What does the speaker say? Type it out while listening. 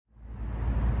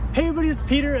Hey everybody, it's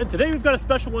Peter, and today we've got a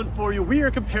special one for you. We are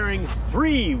comparing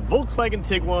 3 Volkswagen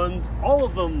Tiguans, all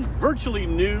of them virtually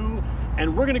new,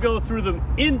 and we're going to go through them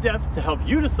in depth to help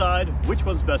you decide which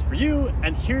one's best for you.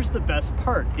 And here's the best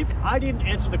part. If I didn't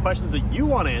answer the questions that you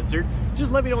want answered,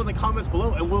 just let me know in the comments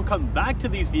below and we'll come back to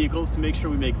these vehicles to make sure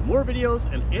we make more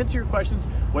videos and answer your questions,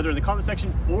 whether in the comment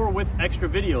section or with extra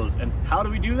videos. And how do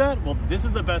we do that? Well, this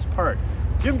is the best part.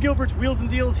 Jim Gilbert's Wheels and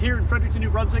Deals here in Fredericton,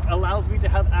 New Brunswick allows me to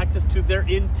have access to their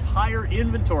entire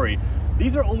inventory.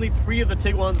 These are only 3 of the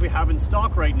Tiguans we have in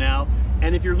stock right now.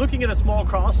 And if you're looking at a small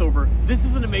crossover, this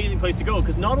is an amazing place to go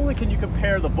because not only can you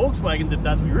compare the Volkswagens if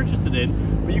that's what you're interested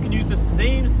in, but you can use the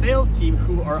same sales team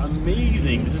who are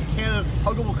amazing. This is Canada's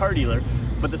huggable car dealer,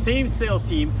 but the same sales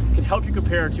team can help you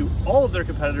compare to all of their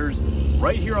competitors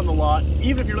right here on the lot.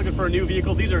 Even if you're looking for a new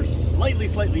vehicle, these are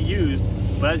slightly used,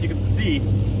 but as you can see,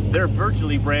 they're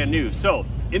virtually brand new. So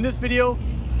in this video,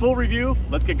 full review,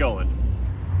 let's get going.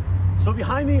 So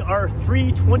behind me are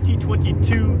 3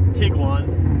 2022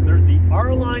 Tiguans. There's the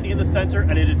R line in the center,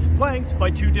 and it is flanked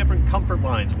by 2 different comfort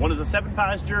lines. One is a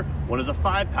 7-passenger, one is a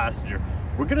 5-passenger.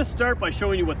 We're gonna start by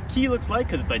showing you what the key looks like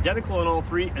because it's identical on all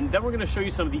 3, and then we're gonna show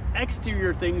you some of the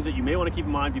exterior things that you may wanna keep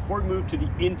in mind before we move to the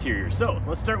interior. So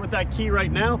let's start with that key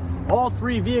right now. All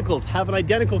 3 vehicles have an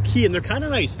identical key, and they're kind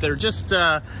of nice. They're just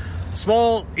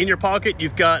small in your pocket.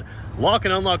 You've got lock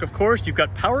and unlock, of course. You've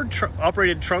got powered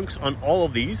operated trunks on all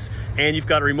of these, and you've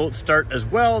got a remote start as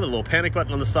well, the little panic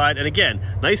button on the side. And again,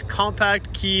 nice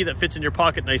compact key that fits in your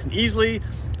pocket nice and easily.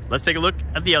 Let's take a look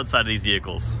at the outside of these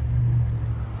vehicles.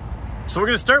 So we're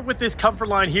going to start with this comfort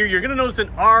line here. You're going to notice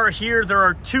an R here. There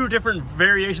are 2 different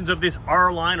variations of this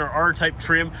R line or R type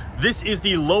trim. This is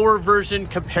the lower version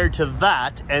compared to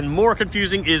that. And more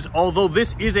confusing is, although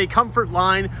this is a comfort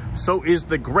line, so is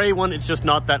the gray one. It's just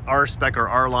not that R spec or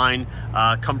R line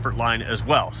comfort line as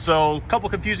well. So a couple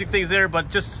confusing things there, but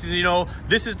just, you know,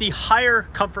 this is the higher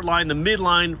comfort line, the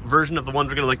midline version of the ones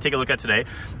we're going to take a look at today.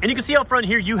 And you can see out front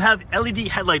here, you have LED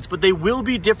headlights, but they will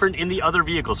be different in the other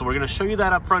vehicles. So we're going to show you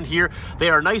that up front here.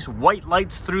 They are nice white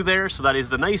lights through there, so that is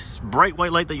the nice bright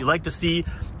white light that you like to see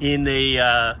in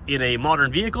a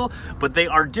modern vehicle, but they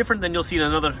are different than you'll see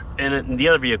in the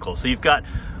other vehicle. So you've got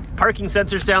parking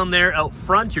sensors down there out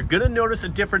front. You're gonna notice a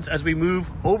difference as we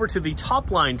move over to the top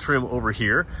line trim over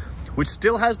here, which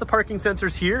still has the parking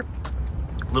sensors here.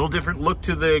 Little different look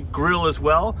to the grille as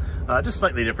well, just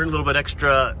slightly different, a little bit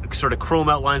extra sort of chrome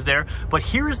outlines there. But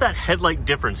here's that headlight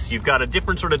difference. You've got a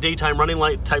different sort of daytime running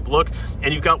light type look,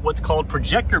 and you've got what's called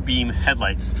projector beam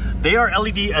headlights. They are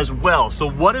LED as well. So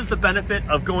what is the benefit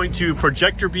of going to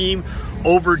projector beam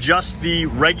over just the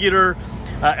regular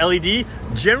LED?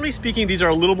 Generally speaking, these are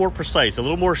a little more precise, a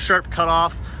little more sharp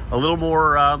cutoff, a little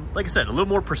more, like I said, a little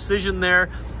more precision there.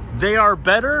 They are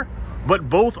better, but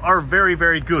both are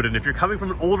very good. And if you're coming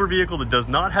from an older vehicle that does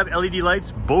not have LED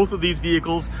lights, both of these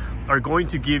vehicles are going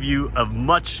to give you a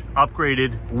much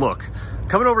upgraded look.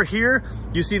 Coming over here,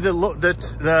 you see the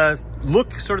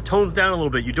look sort of tones down a little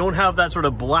bit. You don't have that sort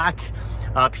of black,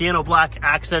 piano black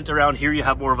accent around here. You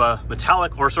have more of a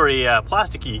metallic, or sorry,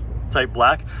 plasticky type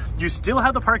black. You still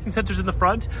have the parking sensors in the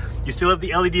front. You still have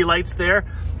the LED lights there,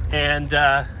 and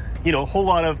you know, a whole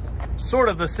lot of sort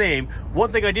of the same.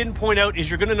 One thing I didn't point out is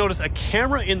you're going to notice a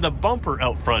camera in the bumper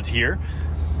out front here,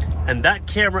 and that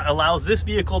camera allows this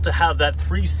vehicle to have that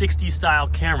 360 style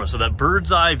camera, so that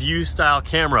bird's eye view style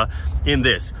camera in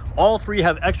this. All 3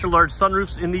 have extra large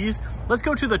sunroofs in these. Let's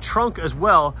go to the trunk as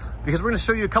well, because we're going to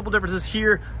show you a couple differences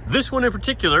here. This one in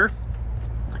particular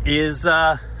is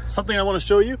something I want to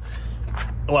show you.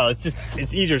 Well,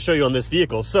 it's easier to show you on this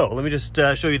vehicle. So let me just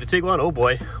show you the Tiguan. Oh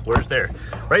boy, where's there?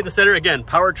 Right in the center, again,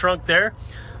 power trunk there.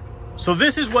 So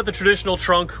this is what the traditional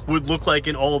trunk would look like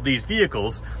in all of these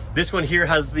vehicles. This one here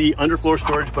has the underfloor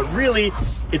storage, but really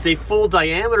it's a full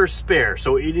diameter spare.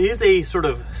 So it is a sort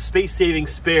of space-saving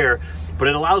spare, but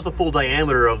it allows the full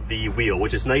diameter of the wheel,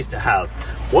 which is nice to have.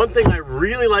 One thing I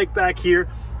really like back here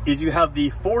is you have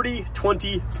the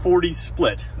 40-20-40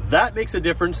 split. That makes a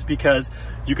difference because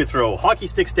you could throw hockey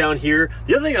sticks down here.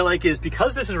 The other thing I like is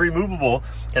because this is removable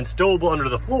and stowable under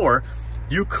the floor,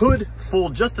 you could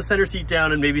fold just the center seat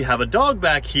down and maybe have a dog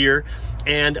back here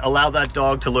and allow that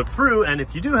dog to look through. And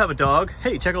if you do have a dog,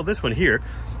 hey, check out this one here.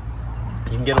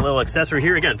 You can get a little accessory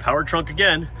here. Again, power trunk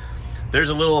again. There's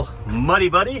a little muddy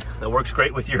buddy that works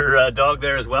great with your dog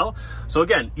there as well. So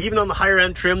again, even on the higher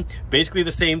end trim, basically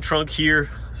the same trunk here,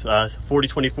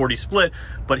 40-20-40 split,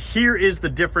 but here is the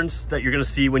difference that you're gonna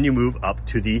see when you move up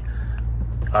to the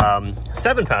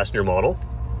 7-passenger model.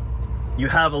 You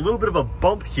have a little bit of a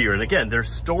bump here, and again, they're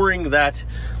storing that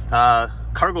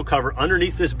cargo cover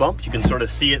underneath this bump. You can sort of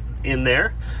see it in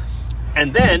there.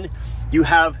 And then you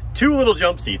have 2 little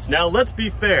jump seats. Now, let's be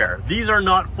fair. These are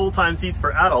not full-time seats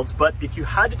for adults, but if you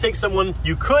had to take someone,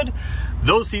 you could.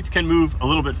 Those seats can move a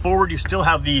little bit forward. You still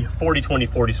have the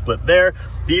 40-20-40 split there.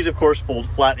 These, of course, fold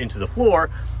flat into the floor.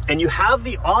 And you have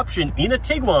the option in a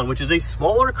Tiguan, which is a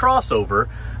smaller crossover,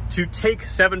 to take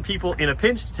 7 people in a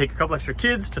pinch, to take a couple extra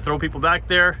kids, to throw people back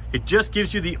there. It just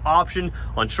gives you the option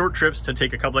on short trips to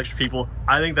take a couple extra people.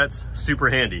 I think that's super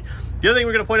handy. The other thing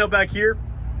we're gonna point out back here,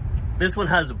 this one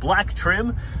has black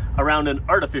trim around an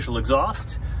artificial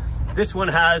exhaust. This one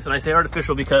has, and I say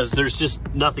artificial because there's just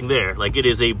nothing there, like it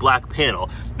is a black panel.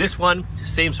 This one,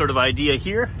 same sort of idea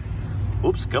here.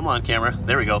 Oops, come on camera,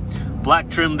 there we go. Black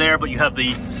trim there, but you have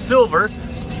the silver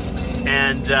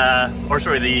and,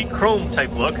 the chrome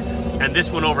type look. And this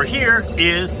one over here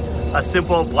is a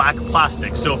simple black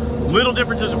plastic. So little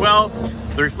difference as well.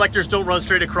 The reflectors don't run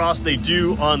straight across. They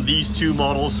do on these 2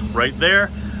 models right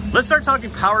there. Let's start talking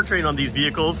powertrain on these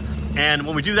vehicles. And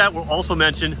when we do that, we'll also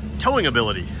mention towing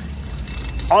ability.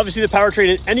 Obviously, the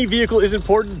powertrain in any vehicle is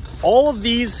important. All of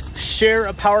these share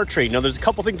a powertrain. Now, there's a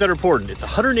couple things that are important. It's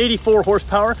 184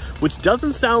 horsepower, which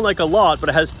doesn't sound like a lot, but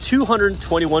it has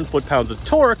 221 foot-pounds of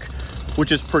torque,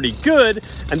 which is pretty good.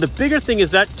 And the bigger thing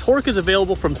is that torque is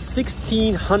available from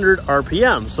 1600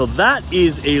 RPM. So that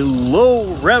is a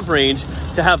low rev range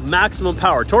to have maximum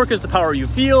power. Torque is the power you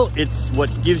feel. It's what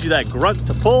gives you that grunt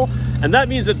to pull. And that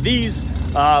means that these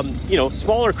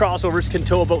smaller crossovers can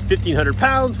tow about 1,500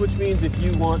 pounds, which means if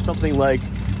you want something like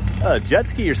a jet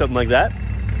ski or something like that,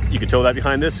 you can tow that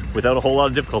behind this without a whole lot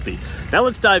of difficulty. Now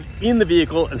let's dive in the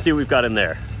vehicle and see what we've got in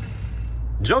there.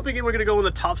 Jumping in, we're gonna go in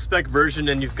the top spec version,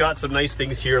 and you've got some nice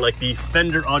things here like the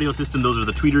Fender audio system. Those are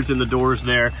the tweeters in the doors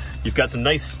there. You've got some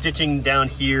nice stitching down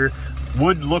here.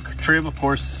 Wood look trim, of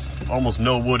course, almost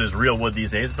no wood is real wood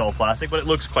these days. It's all plastic, but it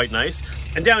looks quite nice.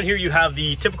 And down here you have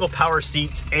the typical power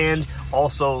seats and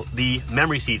also the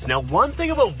memory seats. Now, one thing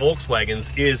about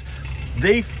Volkswagens is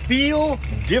they feel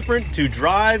different to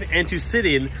drive and to sit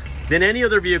in than any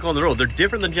other vehicle on the road. They're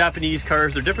different than Japanese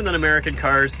cars. They're different than American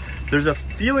cars. There's a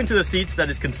feeling to the seats that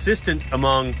is consistent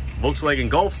among Volkswagen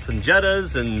Golfs and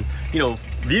Jettas and,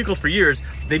 vehicles for years.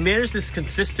 They manage this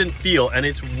consistent feel, and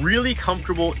it's really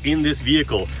comfortable in this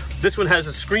vehicle. This one has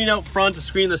a screen out front, a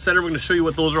screen in the center. We're going to show you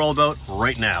what those are all about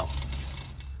right now.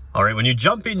 All right, when you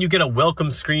jump in, you get a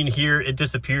welcome screen here. It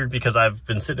disappeared because I've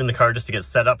been sitting in the car just to get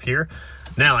set up here.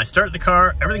 Now I start the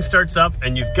car, everything starts up,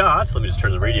 and you've got, let me just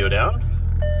turn the radio down,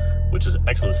 which is an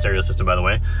excellent stereo system, by the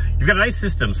way. You've got a nice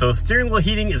system. So steering wheel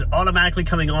heating is automatically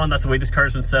coming on. That's the way this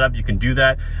car's been set up. You can do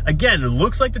that. Again, it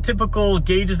looks like the typical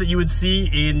gauges that you would see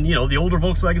in, the older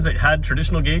Volkswagens that had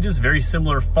traditional gauges. Very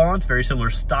similar font, very similar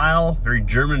style, very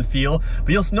German feel. But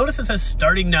you'll notice it says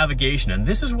starting navigation, and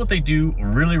this is what they do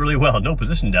really, really well. No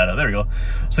position data, there we go.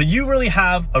 So you really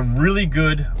have a really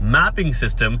good mapping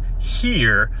system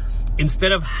here,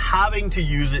 instead of having to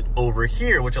use it over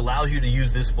here, which allows you to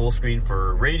use this full screen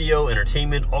for radio,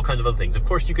 entertainment, all kinds of other things. Of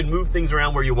course, you can move things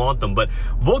around where you want them, but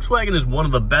Volkswagen is one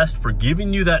of the best for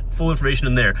giving you that full information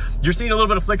in there. You're seeing a little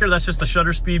bit of flicker. That's just the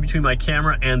shutter speed between my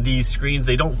camera and these screens.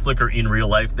 They don't flicker in real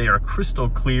life. They are crystal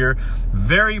clear.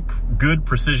 Very good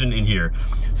precision in here.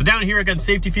 So down here, again,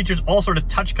 safety features, all sort of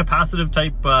touch capacitive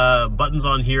type buttons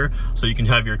on here. So you can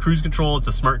have your cruise control. It's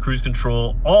a smart cruise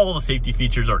control. All the safety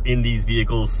features are in these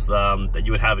vehicles that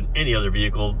you would have in any other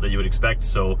vehicle that you would expect.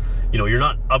 So, you're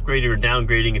not upgrading or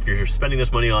downgrading. If you're spending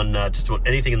this money on just about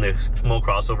anything in the small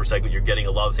crossover segment, you're getting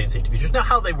a lot of the same safety features. Now,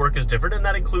 how they work is different, and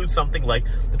that includes something like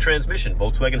the transmission.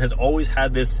 Volkswagen has always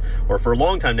had this, or for a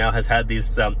long time now, has had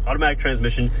this automatic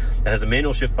transmission that has a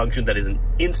manual shift function that is an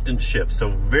instant shift. So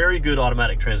very good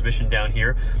automatic transmission down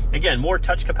here. Again, more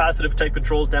touch capacitive type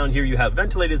controls down here. You have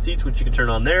ventilated seats, which you can turn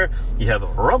on there. You have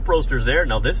rump roasters there.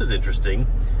 Now, this is interesting.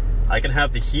 I can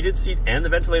have the heated seat and the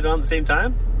ventilated on at the same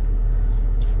time.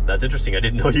 That's interesting. I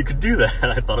didn't know you could do that.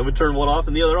 I thought it would turn one off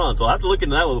and the other on. So I'll have to look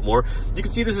into that a little bit more. You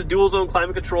can see this is dual zone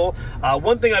climate control.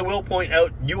 One thing I will point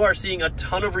out, you are seeing a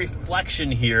ton of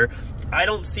reflection here. I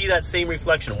don't see that same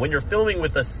reflection. When you're filming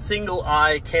with a single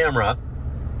eye camera,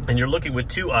 and you're looking with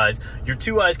 2 eyes, your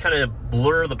 2 eyes kind of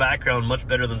blur the background much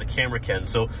better than the camera can.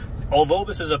 So although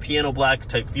this is a piano black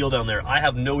type feel down there, I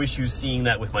have no issues seeing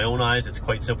that with my own eyes. It's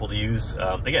quite simple to use.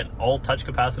 Again, all touch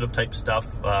capacitive type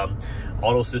stuff.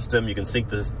 Auto system, you can sync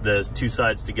the 2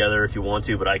 sides together if you want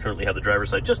to, but I currently have the driver's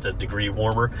side just a degree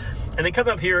warmer. And then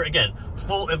coming up here, again,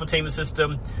 full infotainment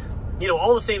system. you know,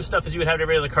 all the same stuff as you would have in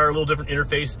every other car, a little different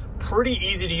interface. Pretty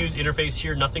easy to use interface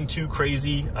here, nothing too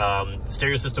crazy.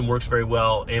 Stereo system works very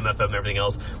well, AM, FM, everything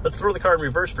else. Let's throw the car in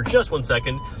reverse for just 1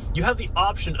 second. You have the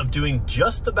option of doing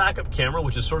just the backup camera,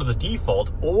 which is sort of the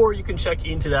default, or you can check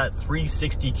into that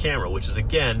 360 camera, which is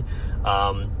again,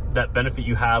 that benefit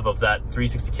you have of that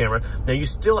 360 camera. Now you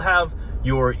still have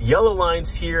your yellow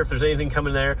lines here if there's anything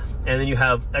coming there, and then you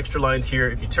have extra lines here.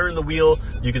 If you turn the wheel,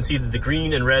 you can see that the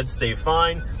green and red stay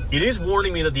fine. It is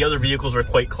warning me that the other vehicles are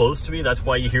quite close to me. That's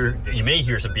why you may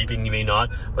hear some beeping, you may not,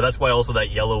 but that's why also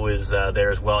that yellow is there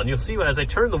as well. And you'll see as I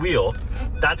turn the wheel,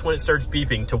 that's when it starts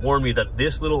beeping to warn me that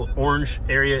this little orange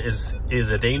area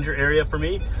is a danger area for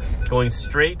me. Going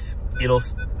straight,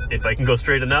 if I can go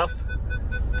straight enough,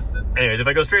 anyways, if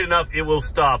I go straight enough, it will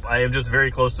stop. I am just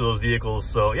very close to those vehicles.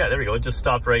 So yeah, there we go. It just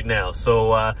stopped right now.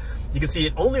 So you can see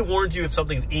it only warns you if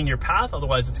something's in your path.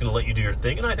 Otherwise, it's going to let you do your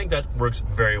thing. And I think that works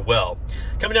very well.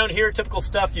 Coming down here, typical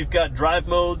stuff. You've got drive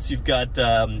modes. You've got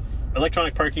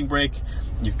electronic parking brake.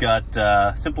 You've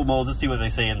got simple modes. Let's see what they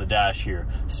say in the dash here.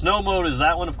 Snow mode is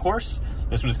that one, of course.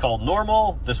 This one is called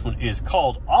normal. This one is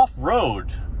called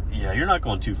off-road. Yeah, you're not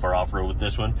going too far off-road with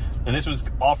this one. And this one's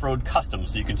off-road custom,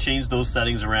 so you can change those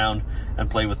settings around and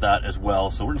play with that as well.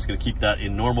 So we're just gonna keep that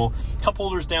in normal. Cup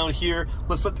holders down here.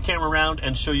 Let's flip the camera around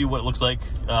and show you what it looks like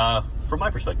from my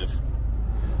perspective.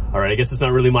 All right, I guess it's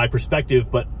not really my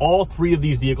perspective, but all three of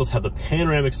these vehicles have the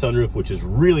panoramic sunroof, which is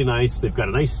really nice. They've got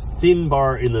a nice thin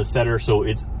bar in the center, so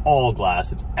it's all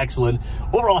glass. It's excellent.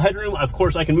 Overall headroom, of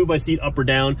course, I can move my seat up or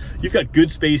down. You've got good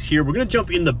space here. We're gonna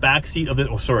jump in the back seat of it.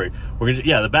 Oh, sorry.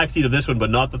 The back seat of this one, but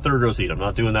not the third row seat. I'm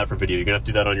not doing that for video. You're gonna have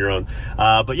to do that on your own.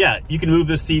 But yeah, you can move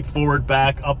this seat forward,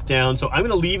 back, up, down. So I'm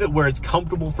gonna leave it where it's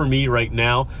comfortable for me right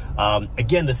now.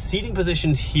 Again, the seating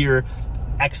positions here,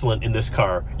 excellent in this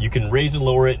car. You can raise and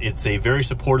lower it. It's a very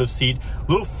supportive seat,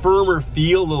 a little firmer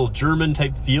feel, a little German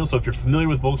type feel. So if you're familiar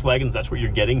with Volkswagens, that's what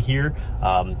you're getting here.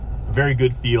 Very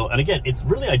good feel. And again, it's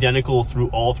really identical through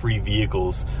all three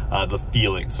vehicles, the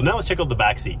feeling. So now let's check out the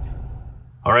back seat.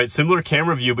 All right, similar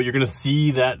camera view, but you're gonna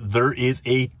see that there is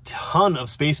a ton of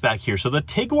space back here. So the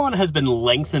Tiguan has been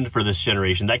lengthened for this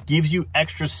generation. That gives you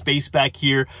extra space back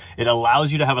here. It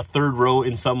allows you to have a third row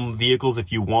in some vehicles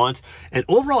if you want. And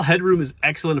overall headroom is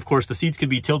excellent. Of course, the seats can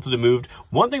be tilted and moved.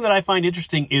 One thing that I find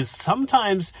interesting is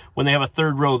sometimes when they have a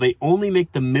third row, they only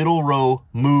make the middle row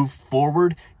move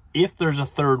forward if there's a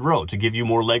third row to give you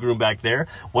more legroom back there.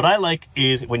 What I like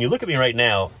is when you look at me right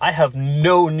now, I have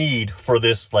no need for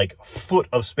this like foot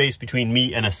of space between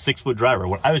me and a 6-foot driver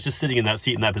when I was just sitting in that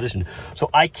seat in that position. So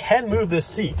I can move this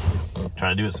seat,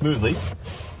 trying to do it smoothly,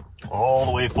 all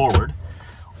the way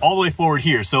forward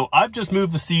here. So I've just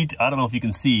moved the seat, I don't know if you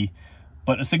can see,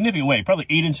 but a significant way, probably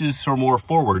 8 inches or more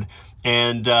forward.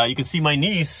 And you can see my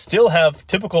knees still have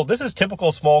this is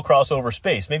typical small crossover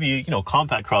space, maybe, you know,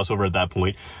 compact crossover at that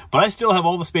point, but I still have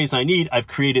all the space I need. I've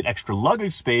created extra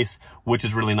luggage space, which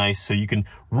is really nice. So you can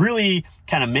really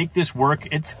kind of make this work.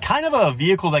 It's kind of a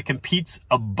vehicle that competes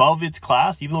above its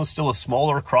class, even though it's still a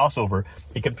smaller crossover,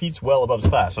 it competes well above its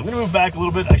class. So I'm gonna move back a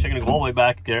little bit. Actually, I'm gonna go all the way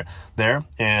back there.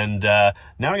 And now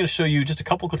I'm gonna show you just a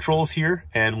couple controls here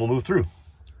and we'll move through.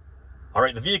 All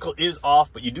right, the vehicle is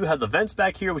off, but you do have the vents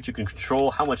back here, which you can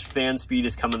control how much fan speed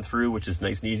is coming through, which is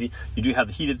nice and easy. You do have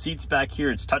the heated seats back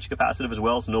here. It's touch capacitive as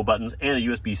well, so no buttons, and a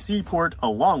USB-C port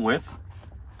along with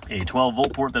a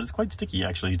 12-volt port that is quite sticky,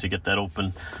 actually, to get that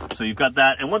open. So you've got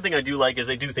that. And one thing I do like is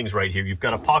they do things right here. You've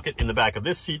got a pocket in the back of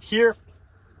this seat here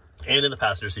and in the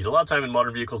passenger seat. A lot of time in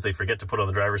modern vehicles, they forget to put on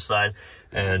the driver's side.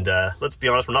 And let's be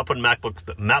honest, we're not putting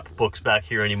map books back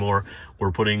here anymore.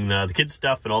 We're putting the kids'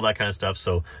 stuff and all that kind of stuff.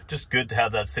 So just good to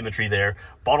have that symmetry there.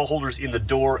 Bottle holders in the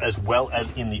door as well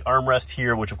as in the armrest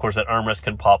here, which of course that armrest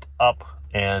can pop up,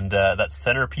 and that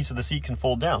center piece of the seat can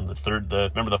fold down.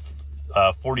 Remember the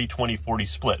 40-20-40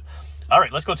 split. All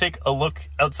right, let's go take a look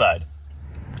outside.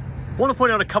 I want to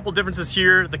point out a couple differences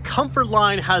here. The Comfort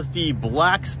line has the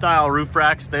black style roof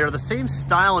racks. They are the same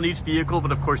style in each vehicle,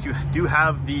 but of course you do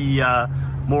have the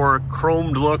more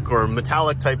chromed look or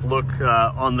metallic type look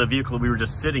on the vehicle that we were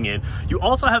just sitting in. You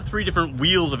also have 3 different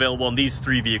wheels available on these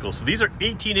 3 vehicles. So these are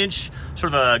 18-inch,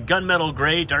 sort of a gunmetal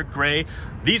gray, dark gray.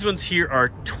 These ones here are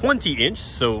 20-inch,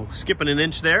 so skipping an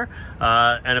inch there.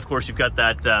 And of course you've got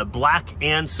that black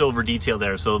and silver detail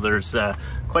there. So there's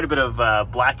quite a bit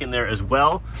of black in there as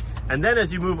well. And then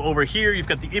as you move over here, you've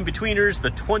got the in-betweeners,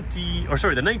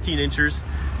 the 19 inchers,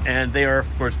 and they are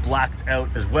of course blacked out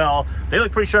as well. They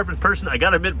look pretty sharp in person. I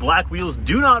gotta admit, black wheels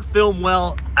do not film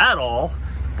well at all,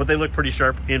 but they look pretty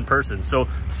sharp in person. So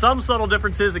some subtle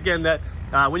differences, again, that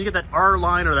when you get that R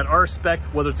line or that R spec,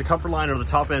 whether it's a comfort line or the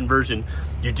top end version,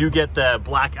 you do get the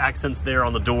black accents there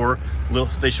on the door.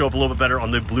 They show up a little bit better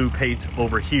on the blue paint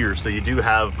over here. So you do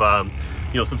have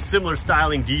you know, some similar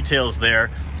styling details there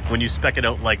when you spec it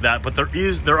out like that, but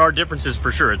there are differences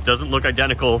for sure. It doesn't look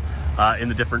identical in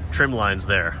the different trim lines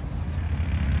there.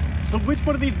 So which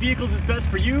one of these vehicles is best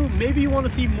for you? Maybe you want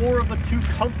to see more of the 2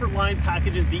 comfort line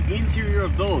packages, the interior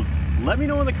of those. Let me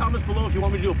know in the comments below if you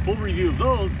want me to do a full review of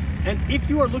those. And if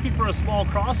you are looking for a small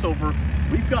crossover,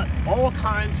 we've got all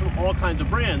kinds from all kinds of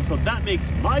brands. So that makes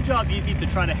my job easy to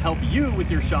try to help you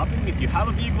with your shopping. If you have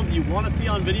a vehicle that you want to see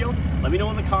on video, let me know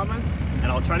in the comments and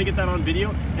I'll try to get that on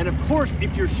video. And of course,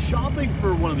 if you're shopping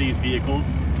for one of these vehicles,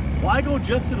 why go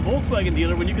just to the Volkswagen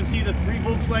dealer when you can see the 3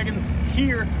 Volkswagens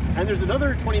here, and there's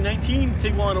another 2019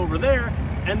 Tiguan over there,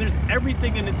 and there's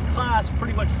everything in its class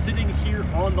pretty much sitting here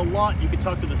on the lot. You can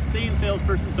talk to the same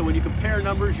salesperson, so when you compare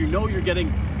numbers, you know you're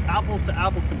getting apples to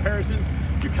apples comparisons.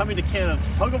 If you're coming to Canada's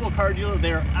huggable car dealer,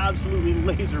 they are absolutely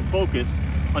laser focused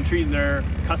on treating their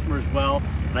customers well,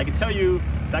 and I can tell you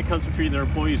that comes from treating their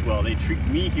employees well. They treat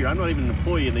me here, I'm not even an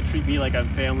employee, and they treat me like I'm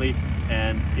family.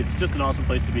 And it's just an awesome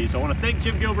place to be. So I want to thank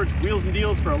Jim Gilbert's Wheels and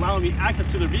Deals for allowing me access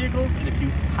to their vehicles. And if you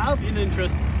have an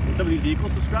interest in some of these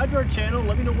vehicles, subscribe to our channel.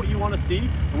 Let me know what you want to see,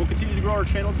 and we'll continue to grow our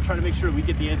channel to try to make sure we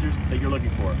get the answers that you're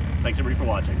looking for. Thanks everybody for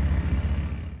watching.